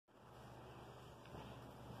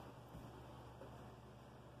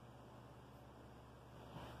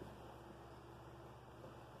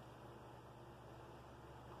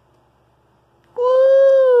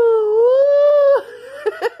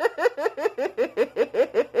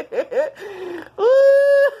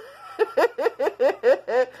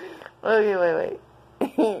Okay, wait.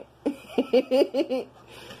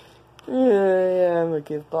 Yeah, I'm a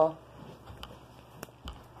goofball.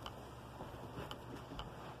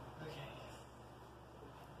 Okay.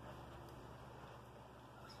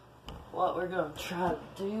 What we're gonna try to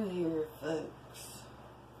do here, folks.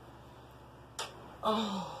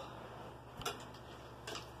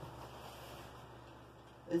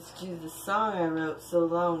 Let's do the song I wrote so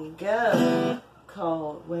long ago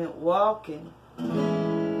called Went Walking.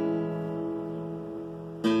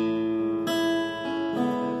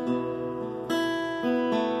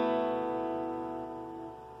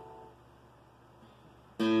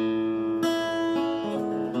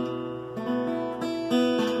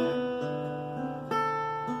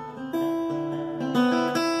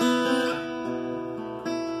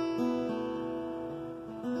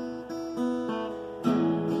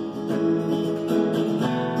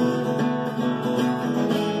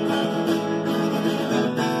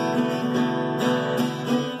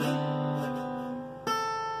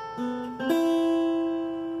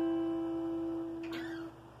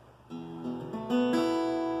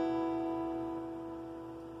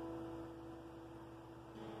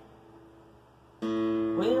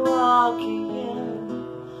 We're walking in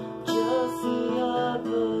just the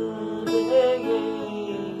other day,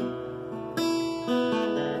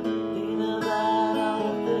 thinking about all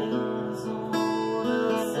the things I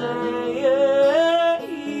wanna say,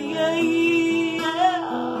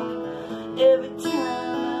 every time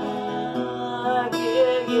I get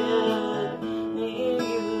near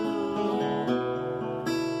you,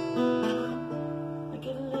 I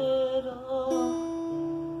get a little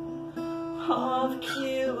off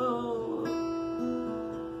cue.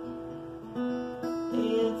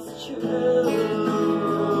 It's true.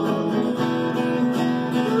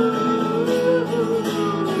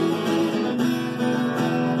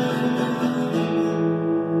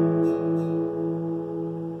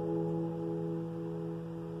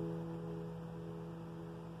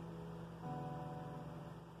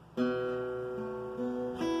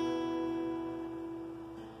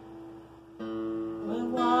 We're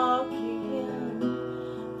walking in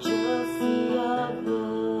just the other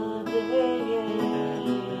day,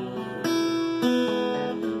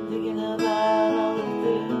 thinking about all the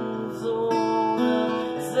things I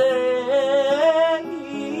wanna say,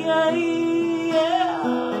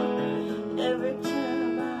 every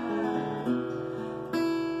time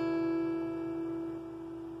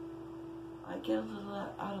I get a little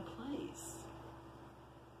out of place.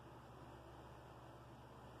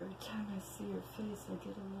 Every time I see your face, I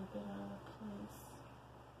get a little bit out of place.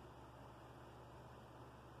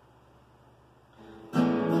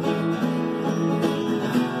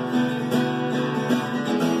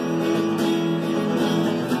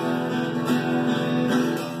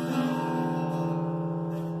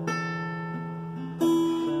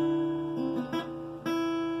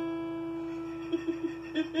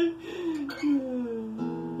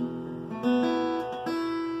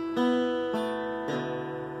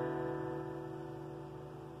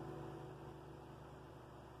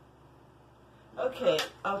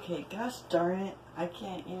 Okay, gosh darn it, I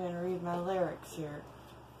can't even read my lyrics here.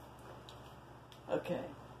 Okay.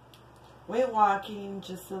 Went walking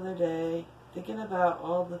just the other day, thinking about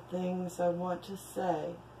all the things I want to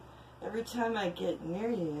say. Every time I get near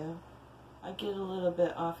you, I get a little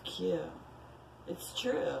bit off cue. It's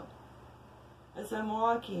true. As I'm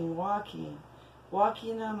walking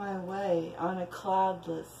on my way on a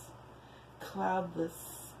cloudless,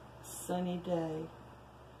 sunny day.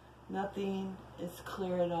 Nothing is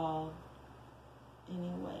clear at all,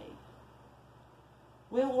 anyway.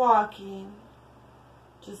 Went walking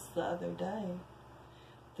just the other day,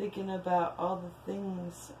 thinking about all the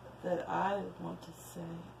things that I want to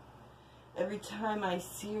say. Every time I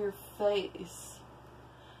see your face,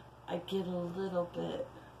 I get a little bit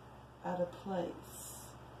out of place,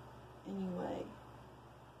 anyway.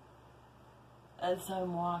 As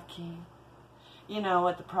I'm walking. You know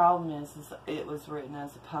what the problem is it was written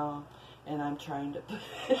as a poem, and I'm trying to put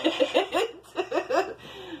it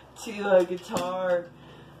to a guitar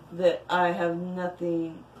that I have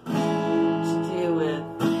nothing to do with,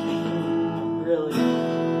 really.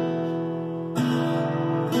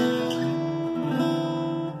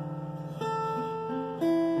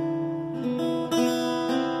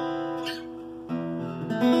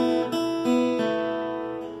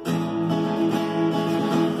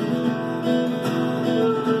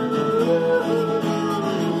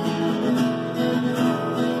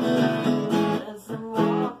 As I'm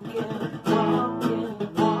walking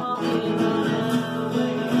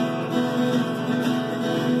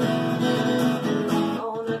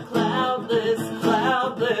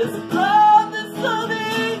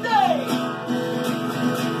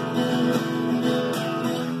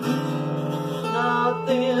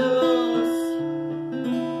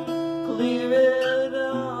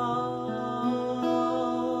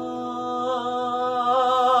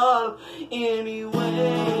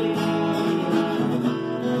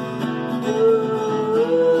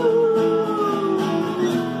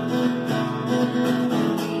I'm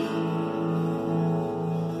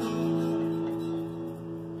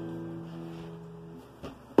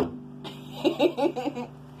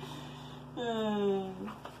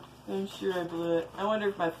sure I blew it. I wonder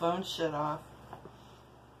if my phone shut off.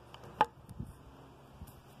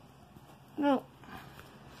 No.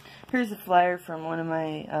 Here's a flyer from one of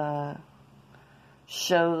my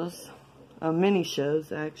shows. Mini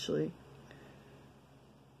shows, actually.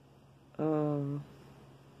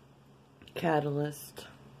 Catalyst.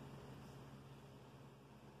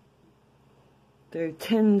 Through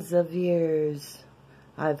tens of years,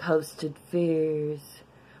 I've hosted fears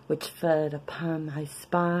which fed upon my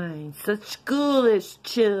spine such ghoulish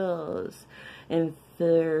chills and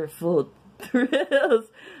fearful thrills.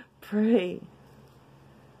 Pray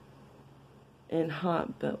and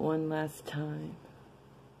haunt but one last time.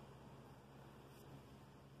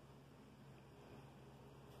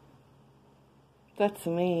 That's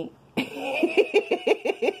me.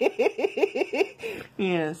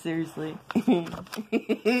 Yeah, seriously.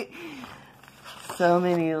 So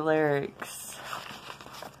many lyrics.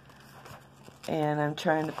 And I'm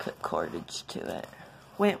trying to put chordage to it.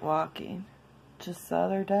 Went walking just the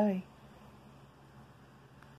other day.